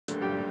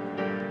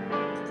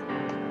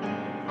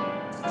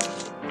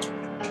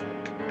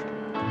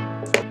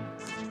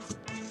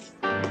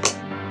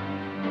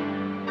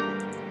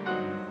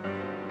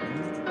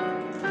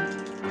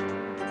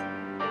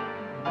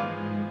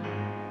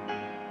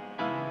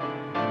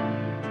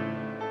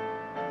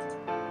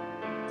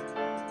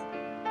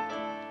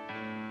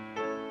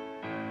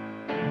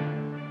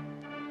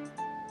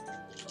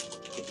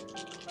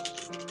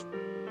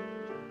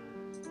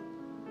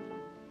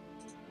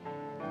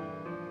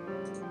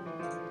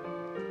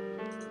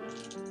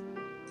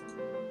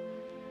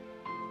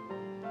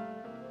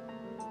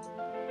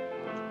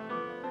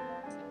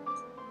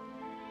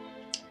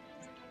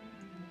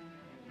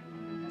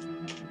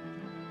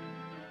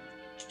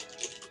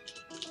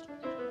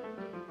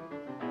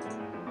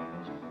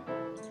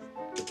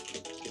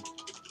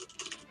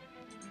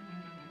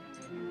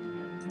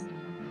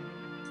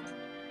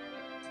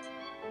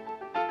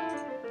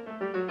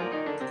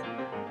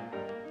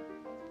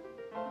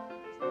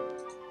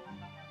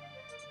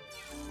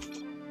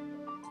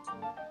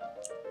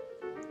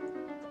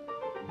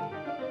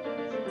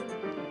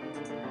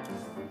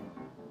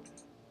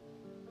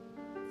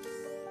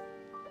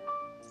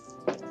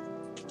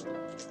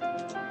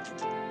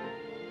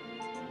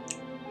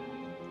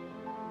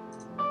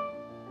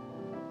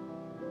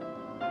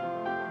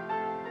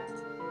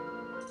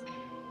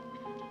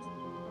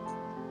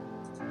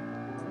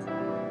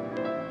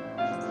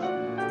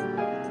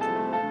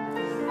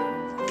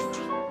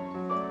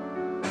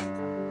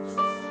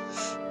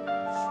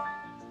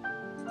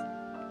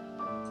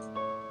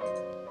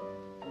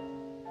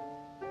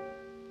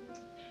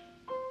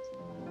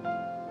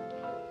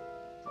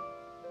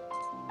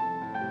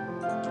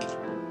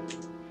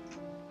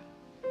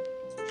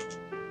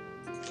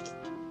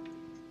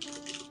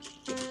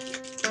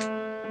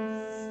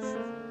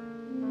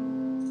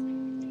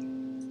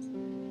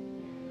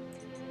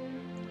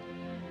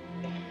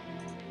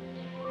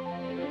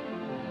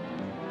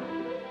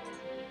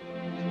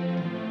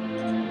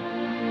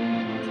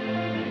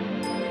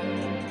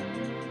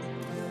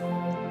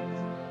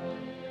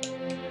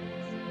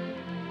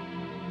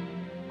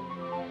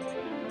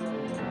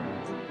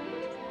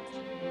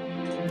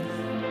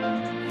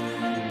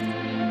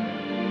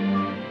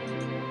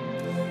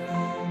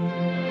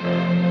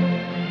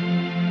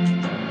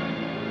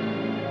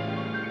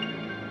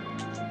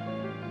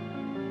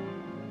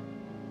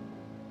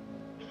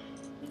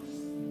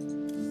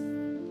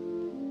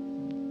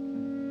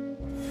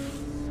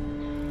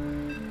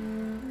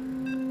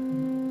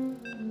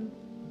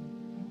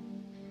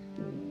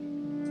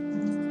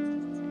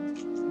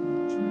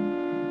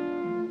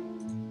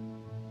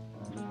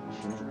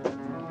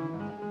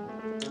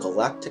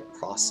Galactic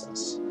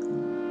process.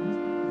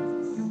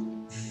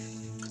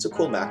 It's a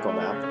cool macro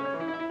map.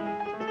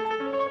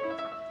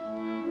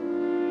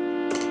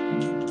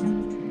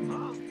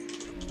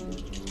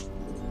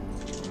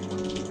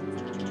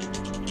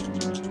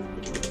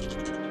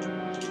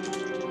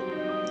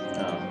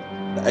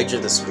 Oh, the edge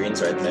of the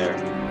screen's right there.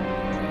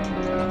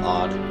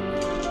 Odd.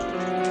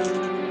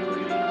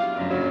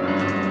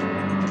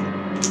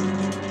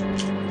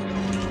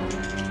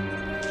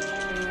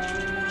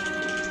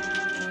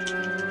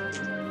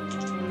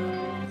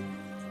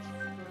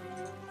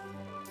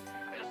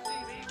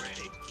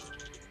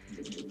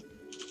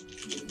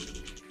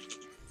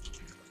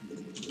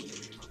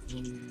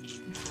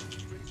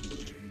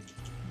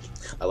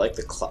 I like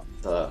the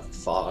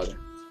fog.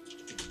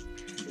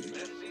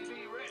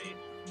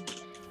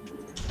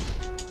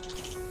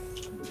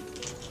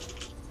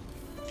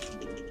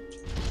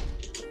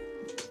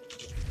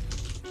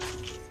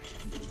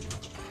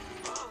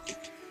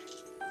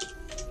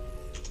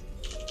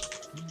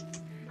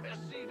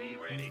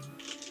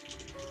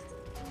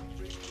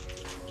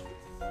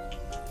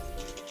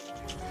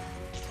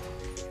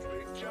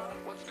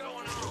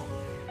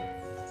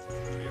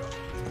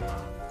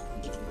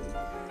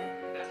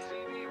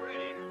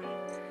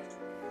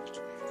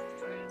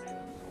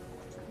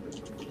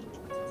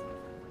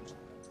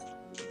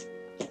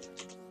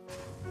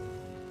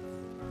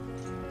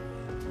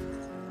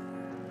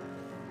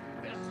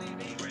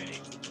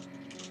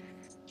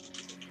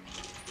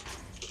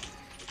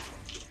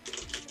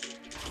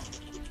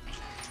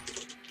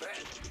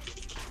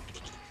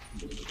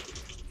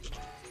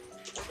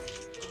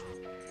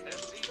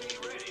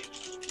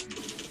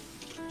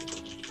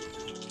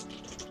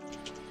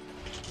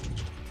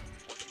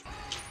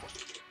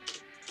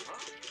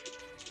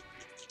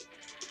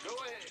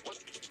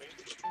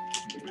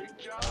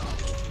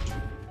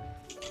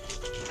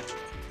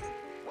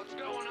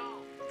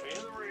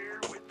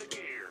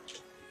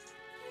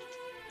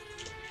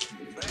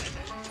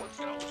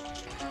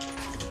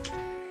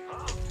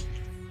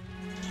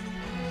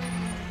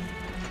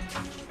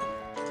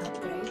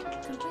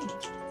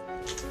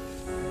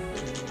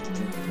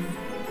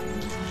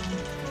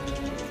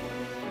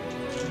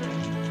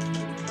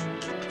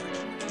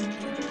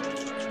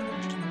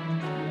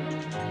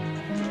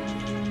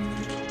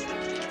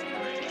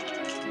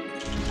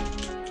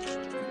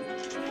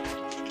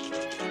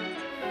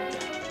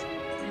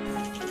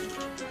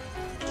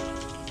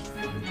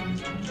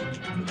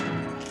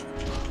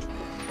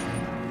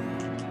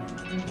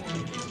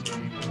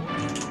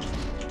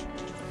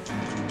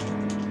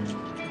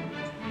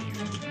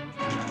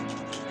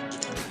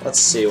 Let's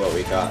see what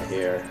we got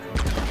here.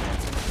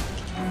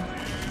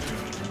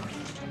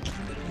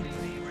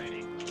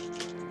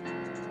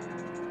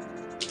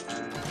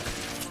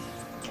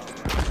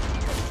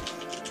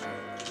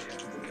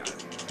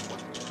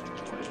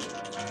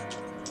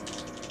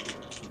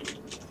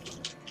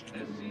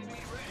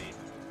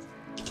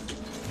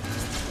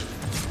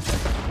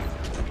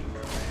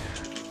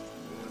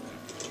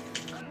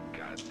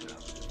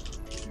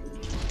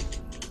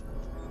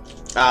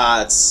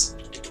 It's...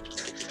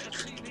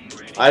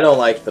 I don't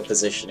like the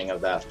positioning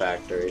of that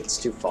factory. It's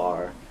too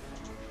far.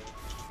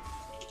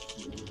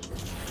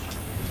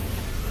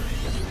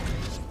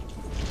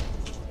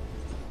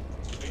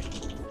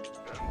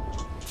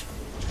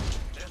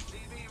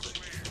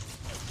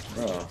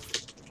 Oh,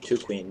 2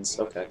 queens.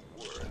 Okay.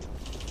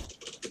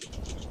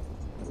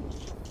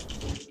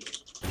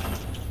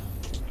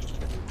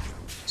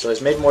 So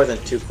he's made more than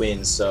 2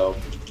 queens, so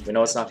we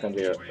know it's not going to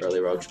be an early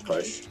roach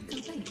push.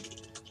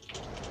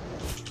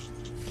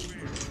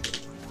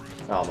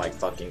 Oh my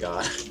fucking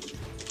god.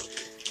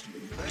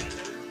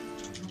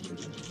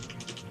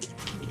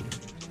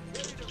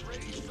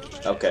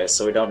 Okay,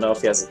 so we don't know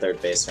if he has a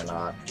third base or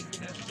not.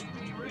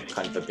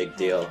 Kind of a big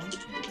deal.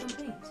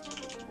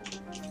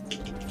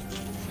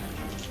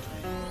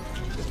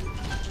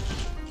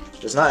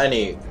 There's not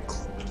any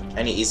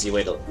easy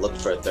way to look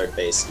for a third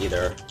base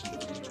either.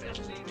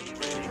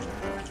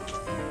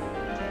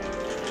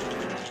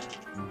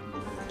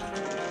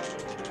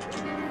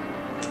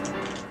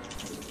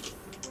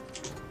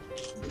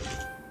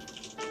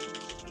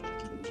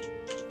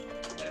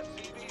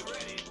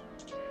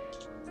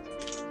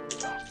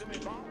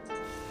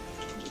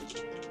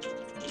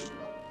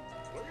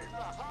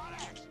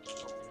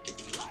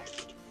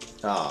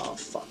 Oh,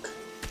 fuck.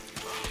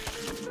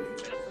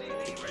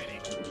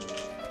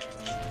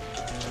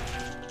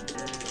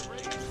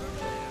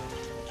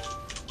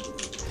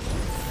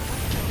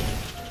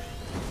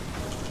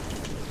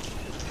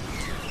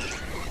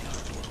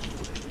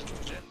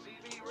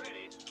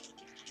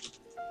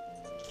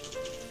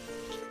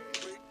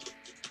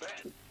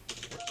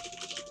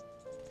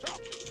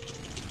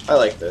 I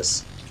like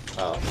this.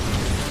 Oh.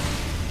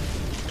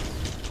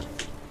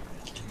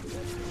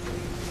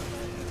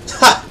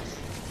 Ha!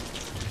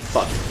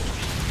 Fuck.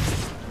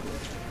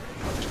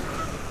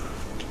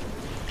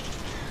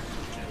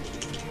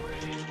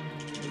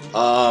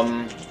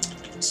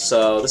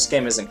 So this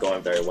game isn't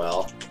going very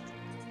well.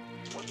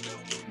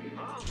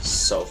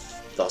 So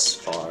thus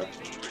far.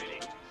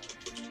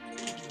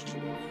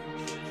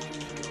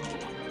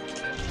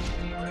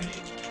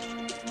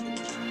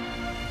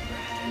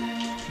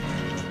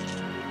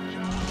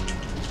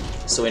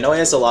 So we know he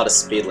has a lot of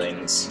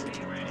speedlings.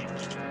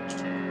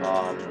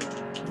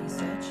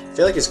 I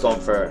feel like he's going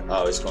for...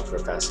 Oh, he's going for a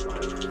fast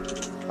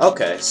line.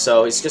 Okay,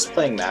 so he's just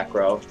playing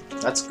macro.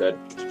 That's good.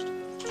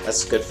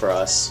 That's good for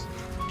us.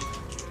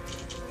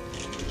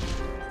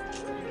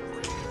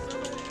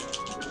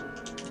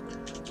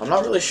 I'm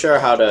not really sure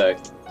how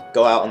to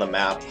go out on the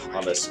map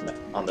on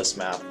this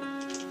map.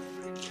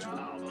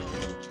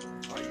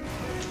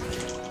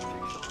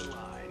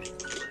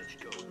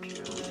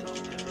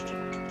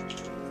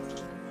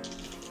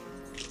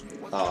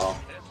 Uh-oh.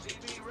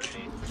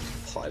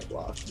 Apply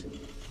blocked.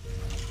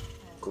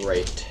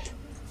 Great.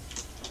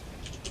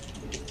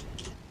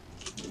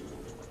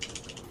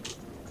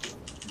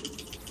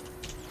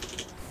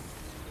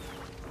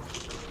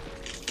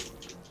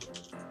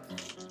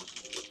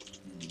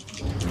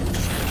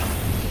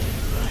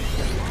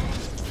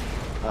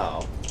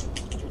 Oh.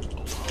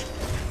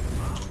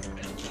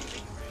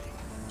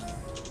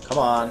 Come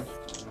on.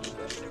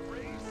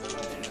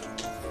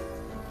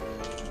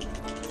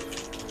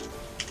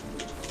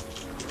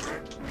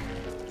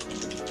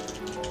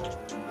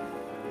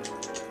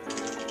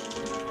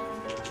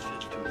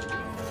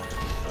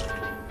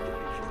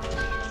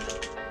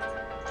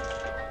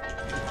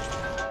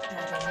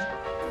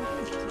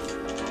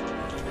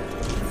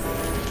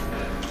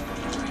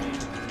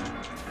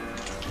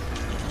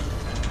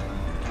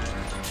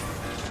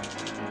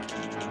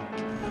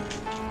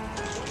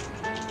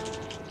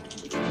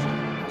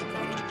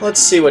 Let's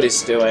see what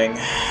he's doing.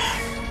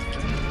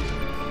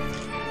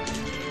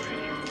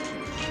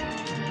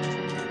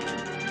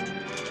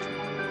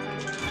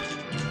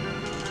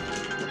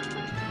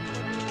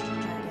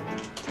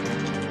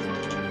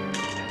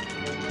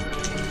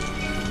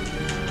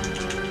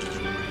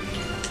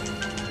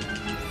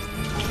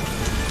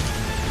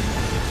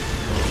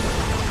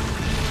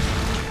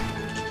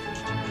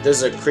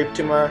 There's a creep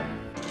tumor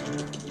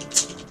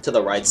to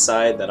the right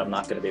side that I'm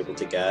not going to be able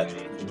to get,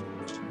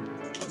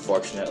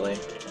 unfortunately.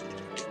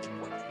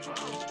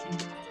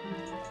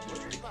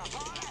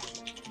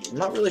 I'm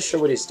not really sure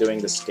what he's doing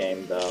this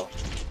game, though.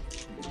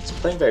 He's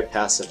playing very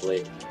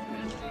passively.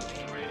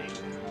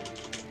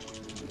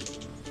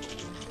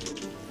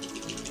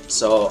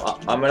 So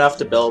I'm gonna have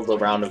to build a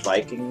round of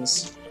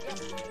Vikings.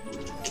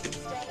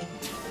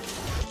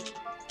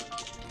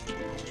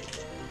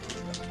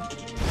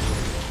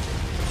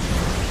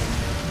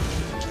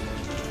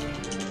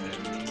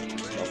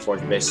 No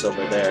fort base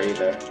over there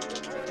either.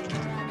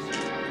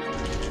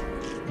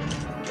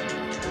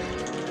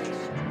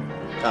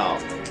 Oh.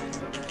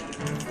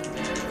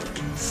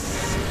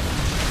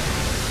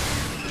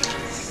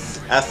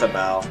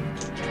 F-about.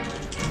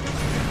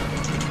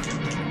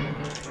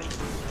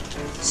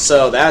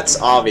 So that's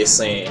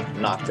obviously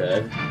not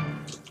good.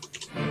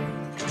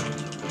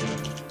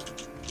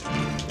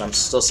 I'm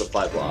still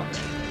supply blocked.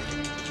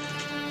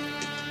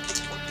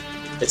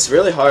 It's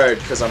really hard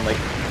because I'm like...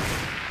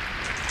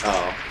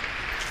 Oh.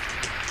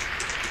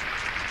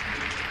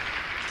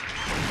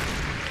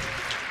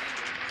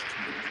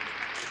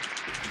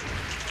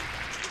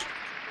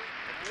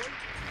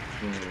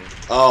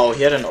 Oh,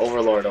 he had an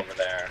overlord over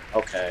there.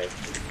 Okay.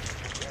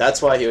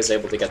 That's why he was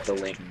able to get the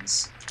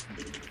lings.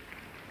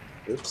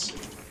 Oops.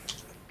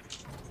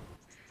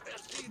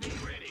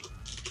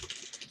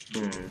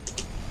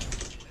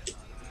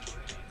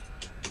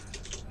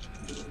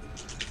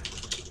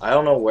 I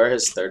don't know where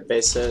his third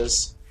base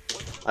is.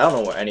 I don't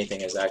know where anything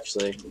is,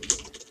 actually.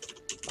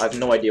 I have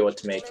no idea what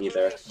to make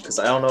either. Because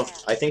I don't know if...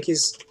 I think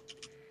he's...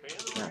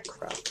 Ah,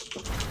 crap.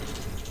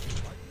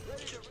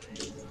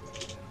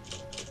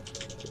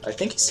 I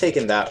think he's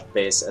taken that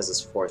base as his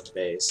fourth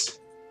base.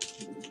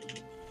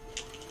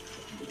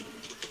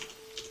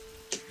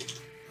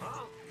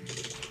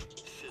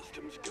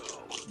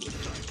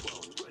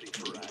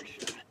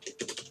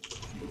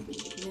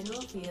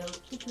 Mineral field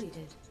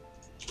depleted.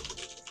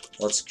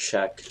 Let's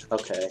check.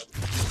 Okay.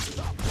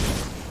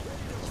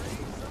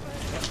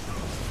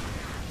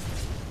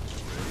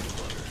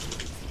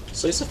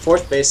 So he's a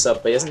fourth base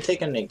up, but he hasn't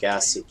taken any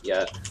gas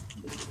yet.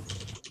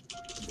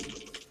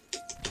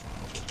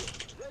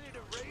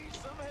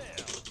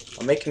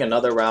 I'm making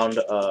another round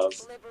of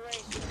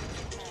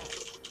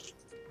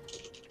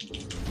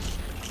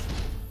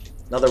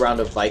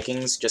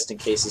Vikings just in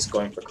case he's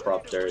going for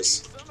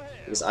corruptors,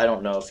 because I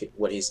don't know if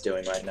what he's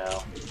doing right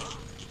now.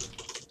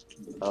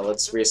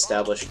 Let's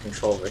reestablish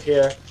control over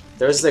here.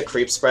 There's the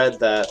creep spread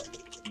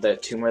the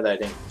tumor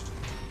that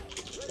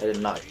I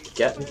did not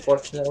get,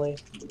 unfortunately.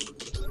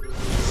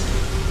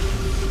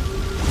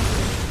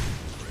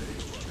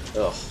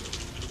 Ugh.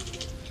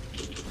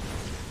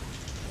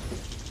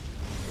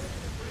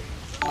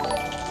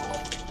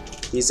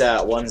 He's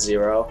at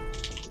 1-0.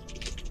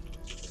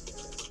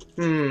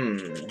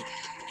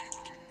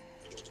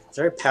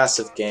 Very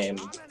passive game.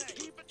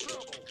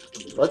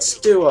 Let's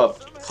do a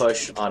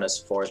push on his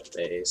fourth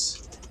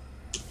base.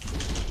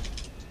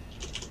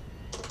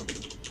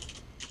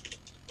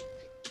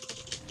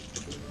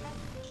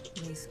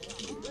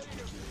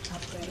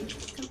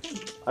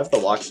 I have the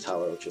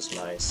watchtower, which is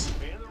nice.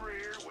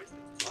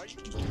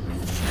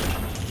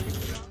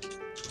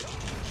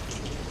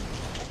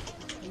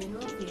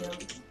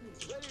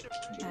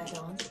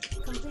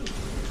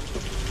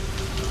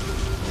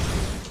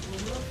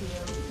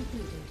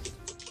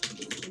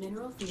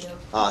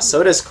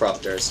 So does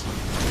Corruptors.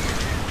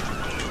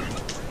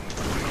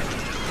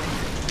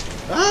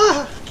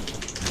 Ah!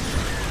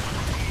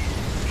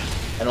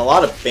 And a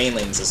lot of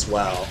Banelings as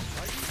well.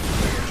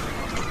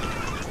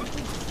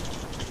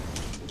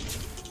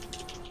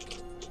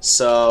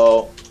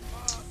 So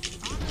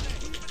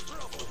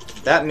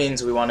that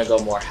means we want to go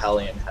more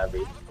Hellion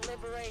heavy.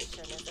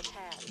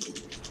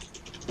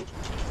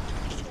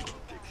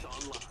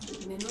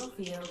 Mineral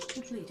field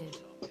completed.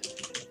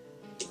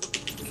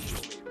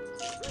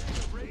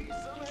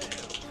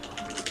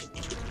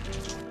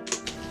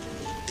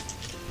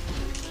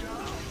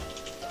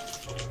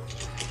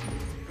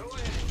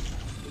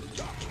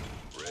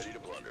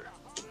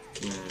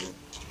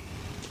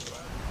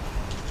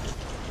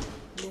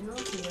 Mineral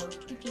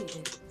field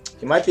completed.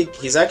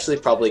 He's actually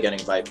probably getting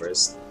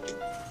Vipers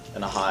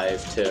and a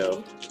Hive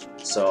too.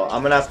 So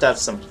I'm gonna have to have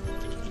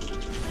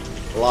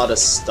a lot of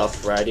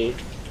stuff ready.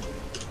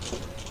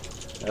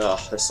 Ugh,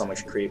 there's so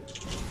much creep.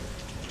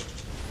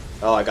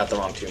 Oh, I got the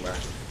wrong tumor.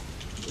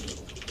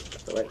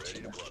 Got the right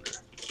tumor.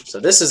 So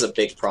this is a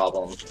big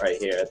problem right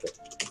here.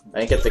 I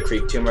didn't get the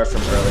creep tumor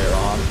from earlier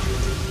on.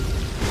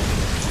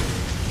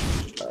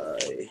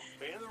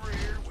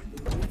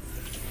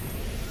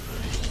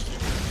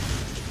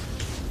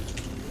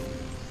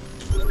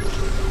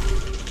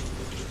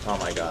 Oh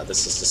my god,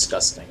 this is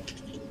disgusting.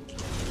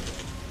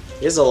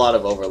 He has a lot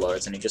of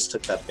overlords, and he just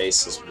took that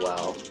base as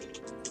well.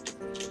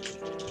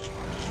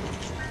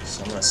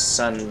 So I'm gonna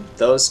send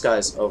those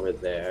guys over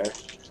there.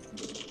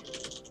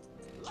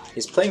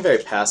 He's playing very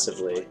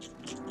passively.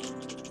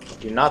 I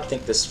do not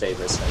think this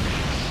favors him.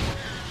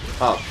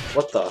 Oh,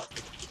 what the?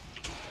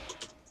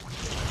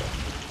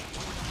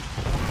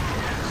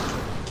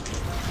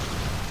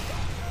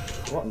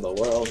 What in the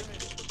world?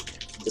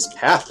 Just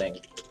pathing.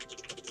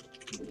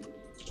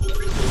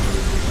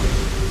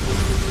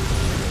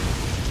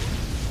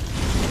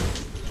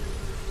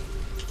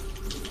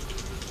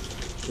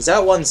 He's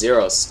at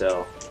 1-0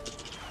 still.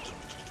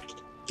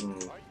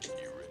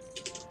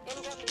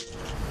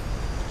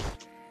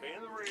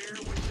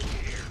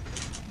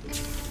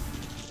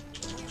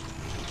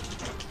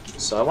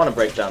 So I want to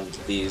break down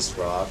these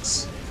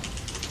rocks.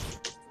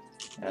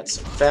 Add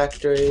some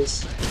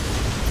factories.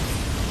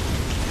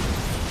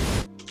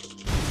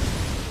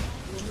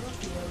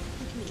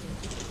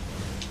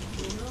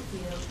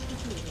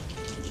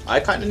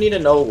 I kind of need to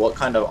know what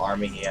kind of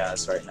army he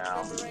has right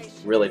now.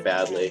 Really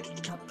badly.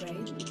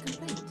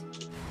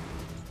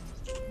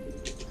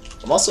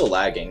 I'm also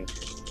lagging.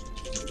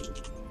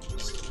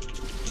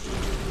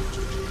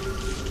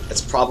 It's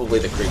probably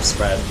the creep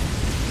spread.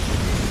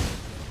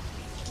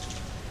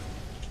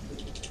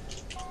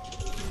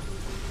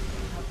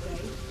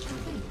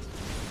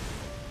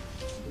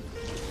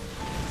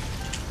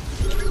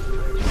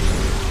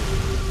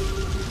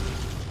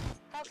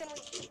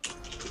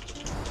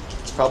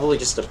 It's probably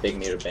just a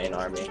big Mutarbane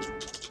army.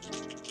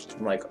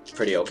 I'm like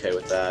pretty okay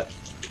with that.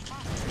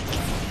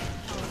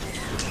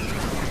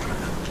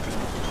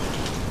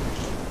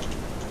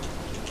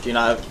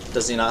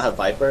 Does he not have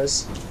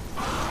Vipers?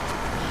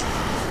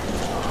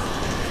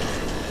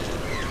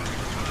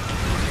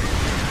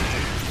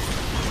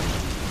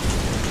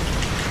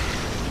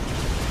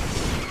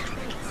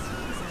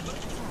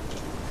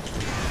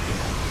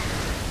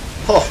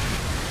 Oh!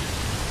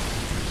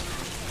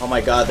 Oh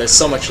my god, there's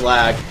so much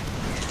lag.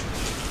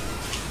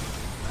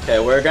 Okay,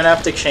 we're gonna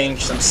have to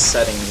change some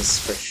settings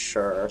for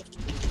sure.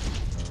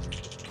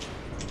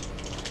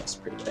 That's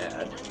pretty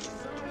bad.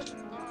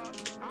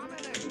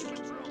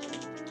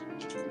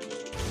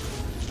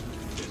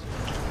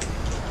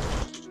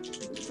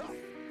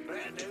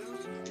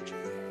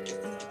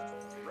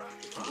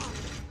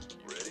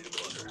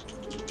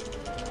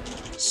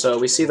 So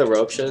we see the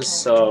roaches,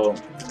 so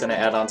gonna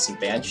add on some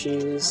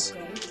banshees.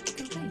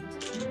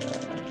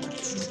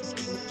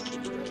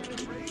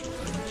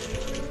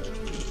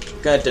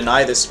 Gonna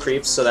deny this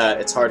creep so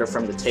that it's harder for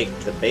him to take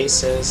the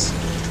bases.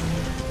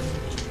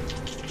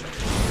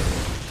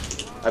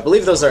 I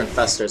believe those are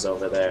infestors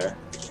over there.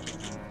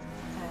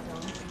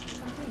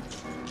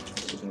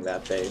 Taking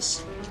that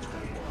base.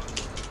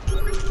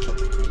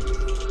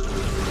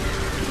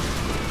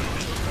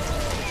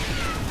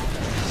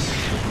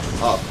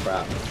 Oh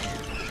crap.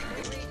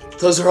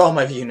 Those are all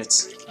my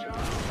units.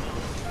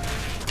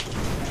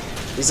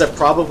 These are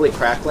probably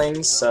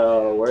cracklings,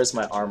 so where's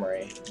my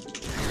armory?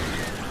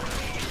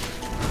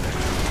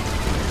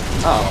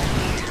 Oh.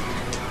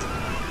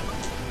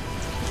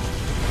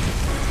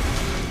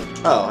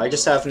 Oh, I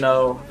just have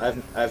no... I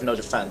have no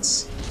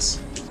defense.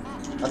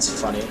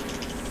 That's funny.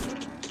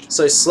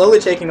 So he's slowly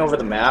taking over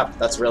the map.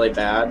 That's really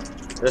bad.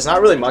 There's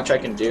not really much I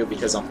can do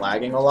because I'm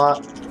lagging a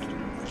lot.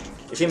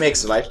 If he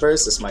makes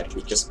Vipers, this might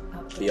be just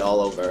be all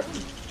over.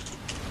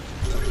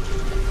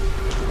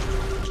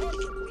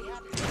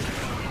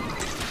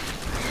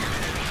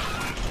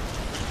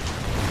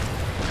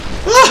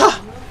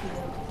 Ah!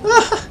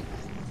 Ah!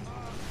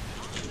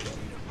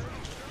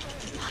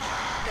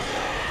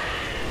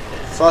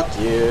 Fuck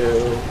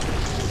you.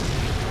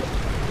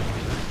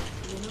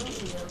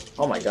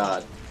 Oh my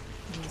god.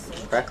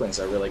 Cracklings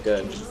are really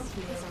good.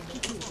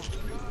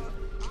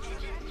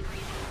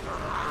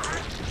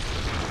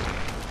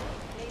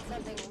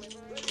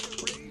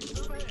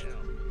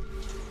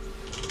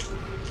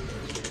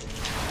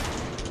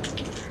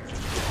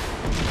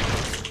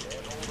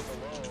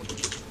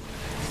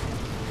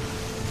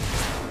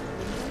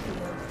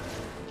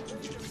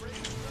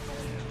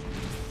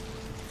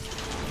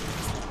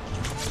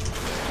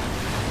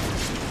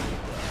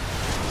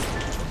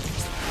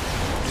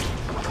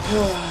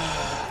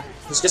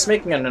 He's just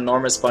making an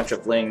enormous bunch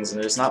of lings,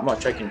 and there's not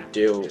much I can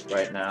do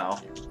right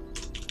now.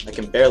 I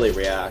can barely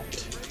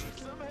react.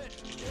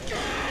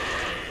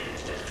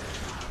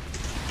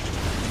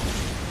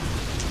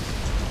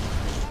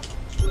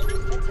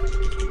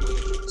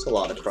 It's a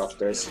lot of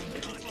crafters.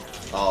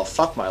 Oh,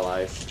 fuck my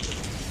life.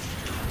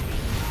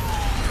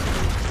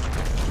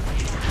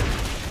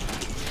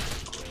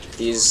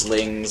 These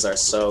lings are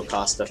so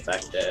cost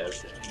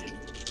effective.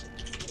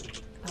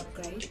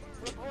 Upgrade.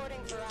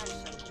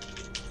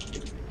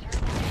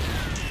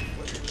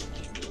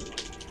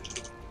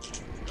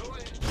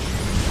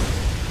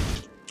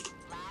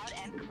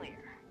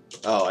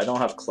 Oh, I don't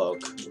have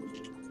cloak.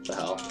 What the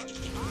hell?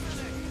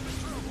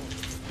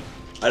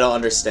 I don't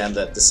understand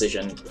that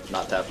decision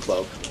not to have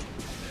cloak.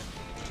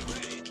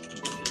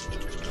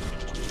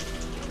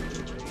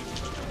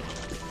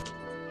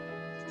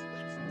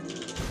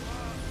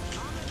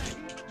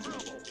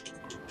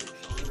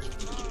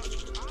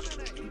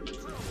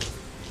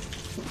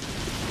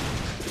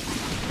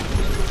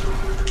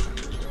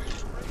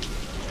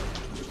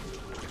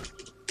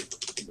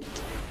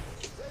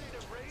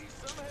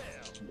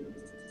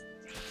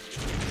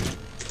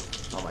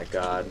 Oh my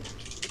god.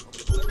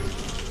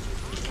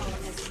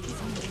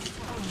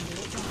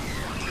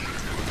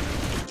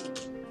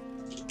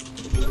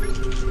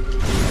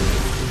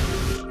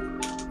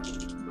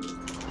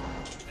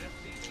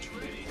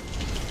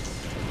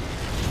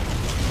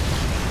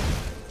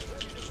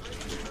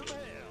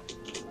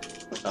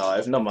 Oh, I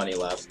have no money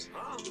left.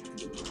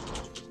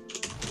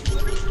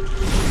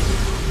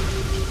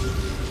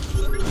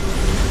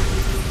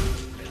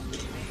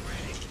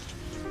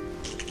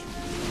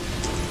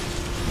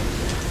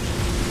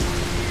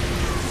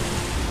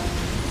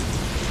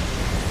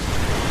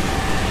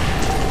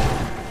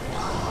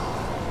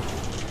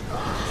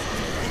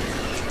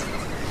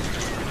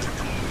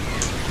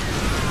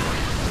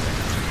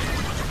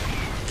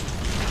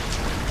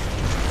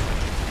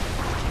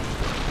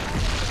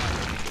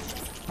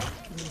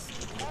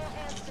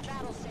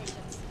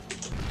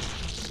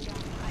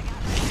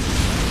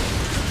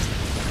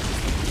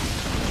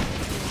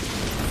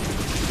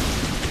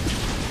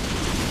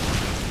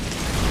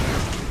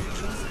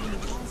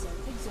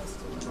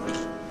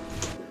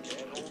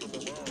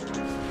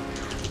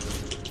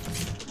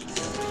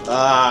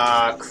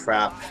 Ah,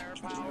 crap.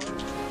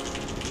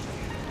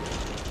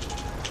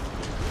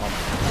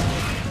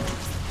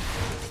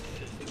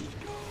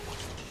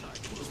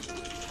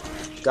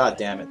 God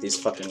damn it, these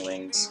fucking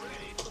lings.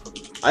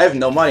 I have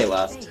no money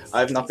left. I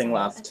have nothing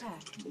left.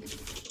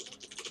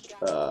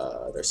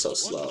 They're so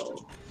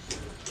slow.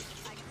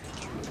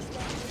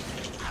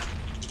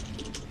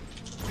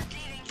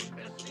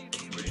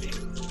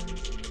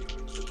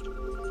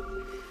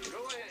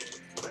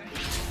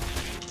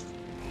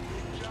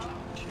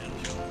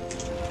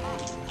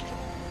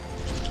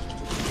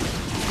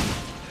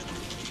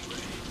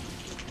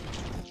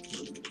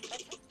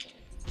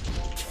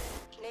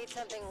 Need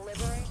something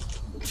liberating?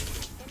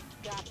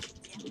 Got it.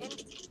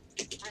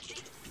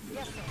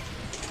 Yes, sir.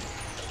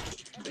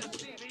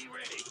 SCV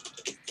ready.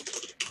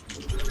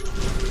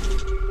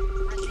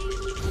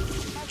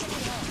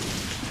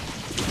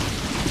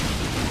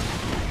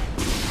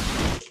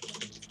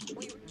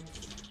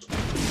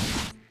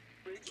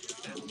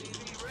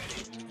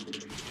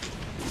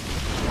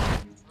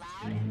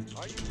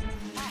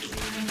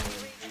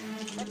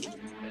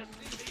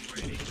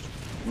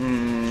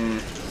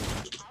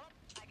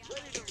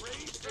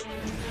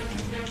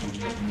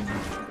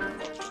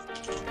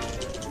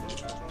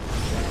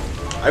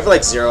 I have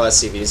like 0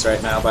 SCVs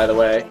right now, by the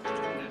way.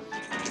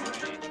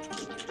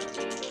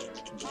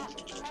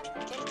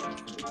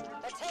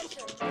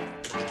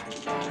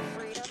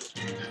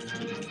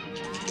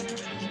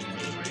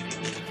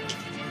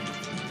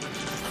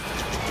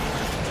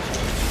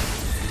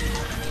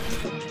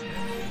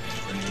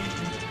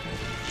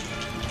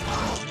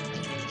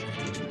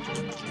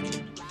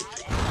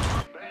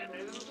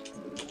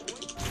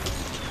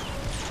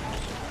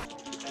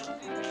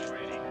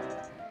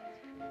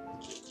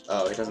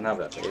 Oh, he doesn't have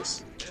that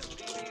base.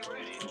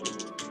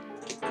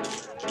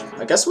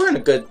 I guess we're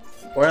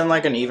in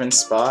like an even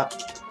spot.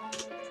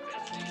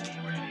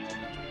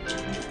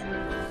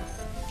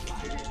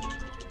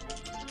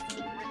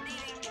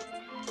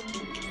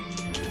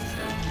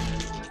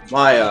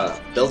 My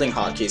building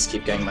hotkeys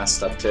keep getting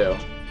messed up too.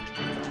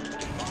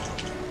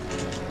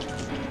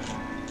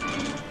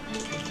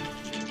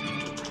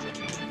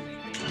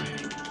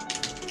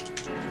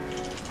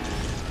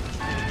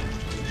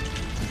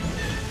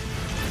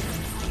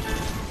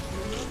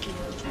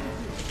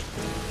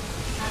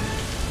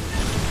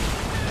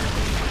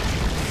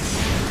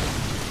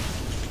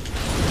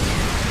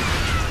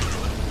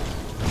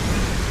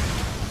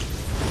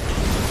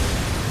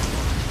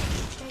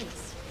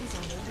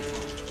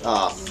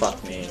 Ah,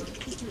 fuck me.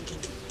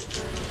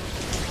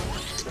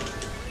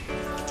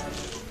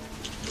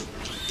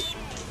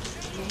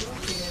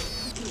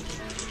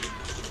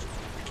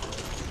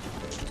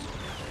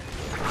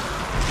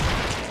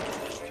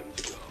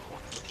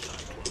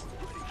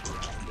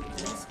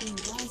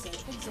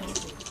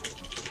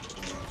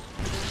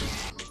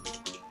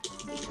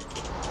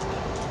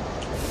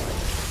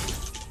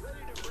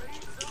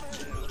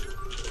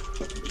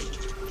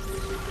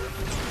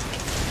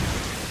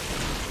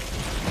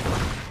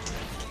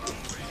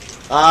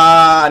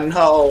 Ah,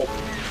 no!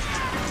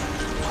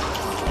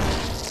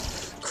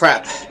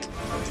 Crap.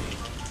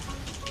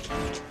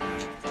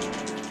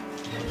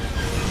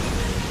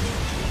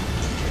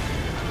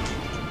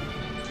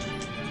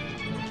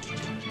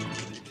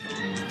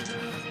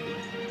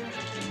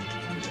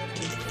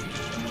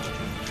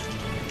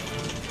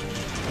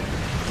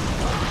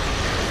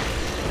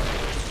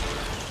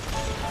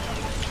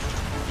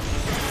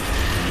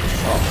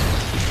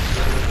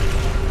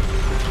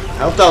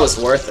 I hope that was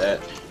worth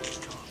it.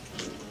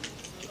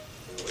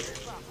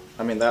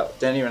 I mean, that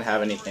didn't even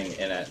have anything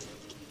in it.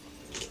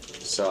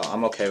 So,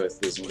 I'm okay with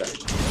losing that.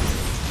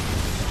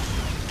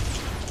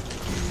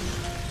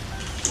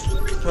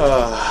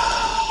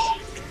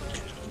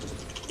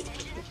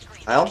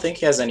 I don't think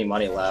he has any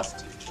money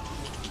left.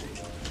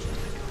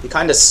 He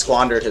kind of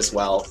squandered his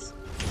wealth.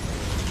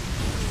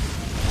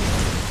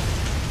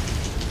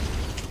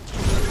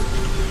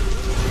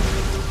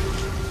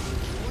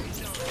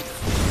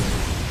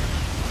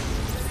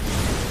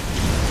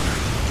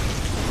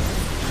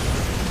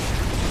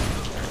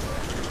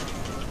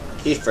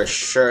 He for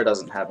sure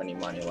doesn't have any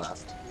money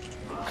left.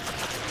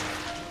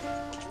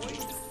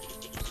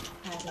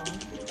 Add-on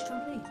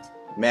complete.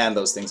 Man,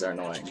 those things are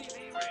annoying.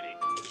 TV ready.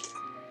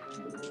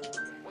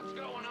 What's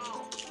going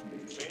on?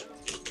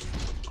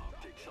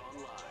 Optics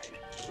online.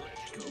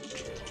 Let's go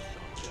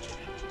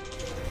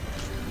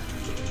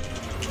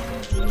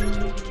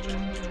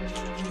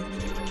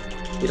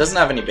kill. He doesn't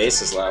have any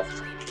bases left.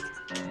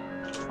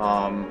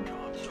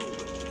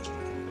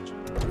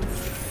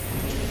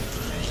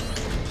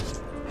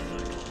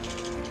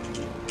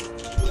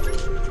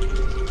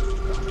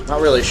 Not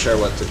really sure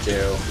what to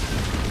do.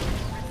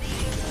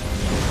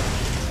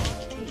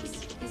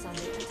 Base is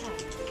under attack.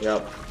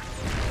 Yep.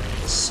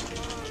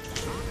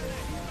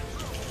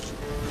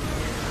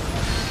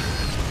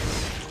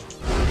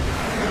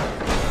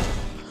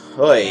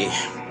 Oi.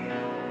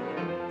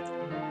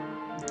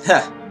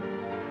 Heh.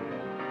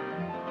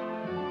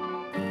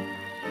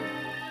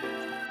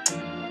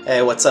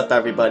 Hey, what's up,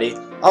 everybody?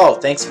 Oh,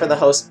 thanks for the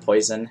host,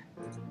 Poison.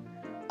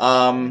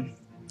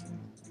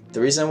 The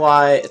reason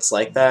why it's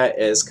like that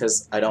is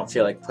because I don't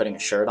feel like putting a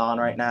shirt on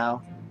right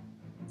now.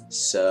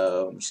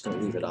 So, I'm just gonna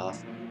leave it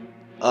off.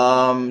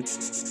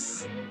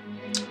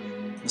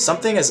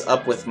 Something is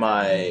up with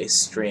my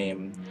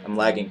stream. I'm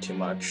lagging too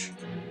much.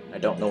 I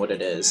don't know what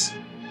it is.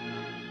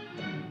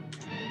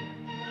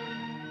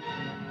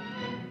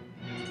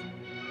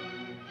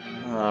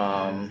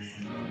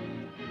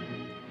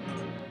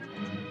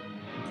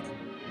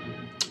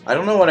 I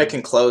don't know what I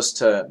can close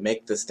to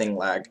make this thing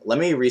lag. Let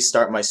me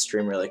restart my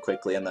stream really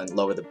quickly and then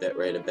lower the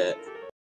bitrate a bit.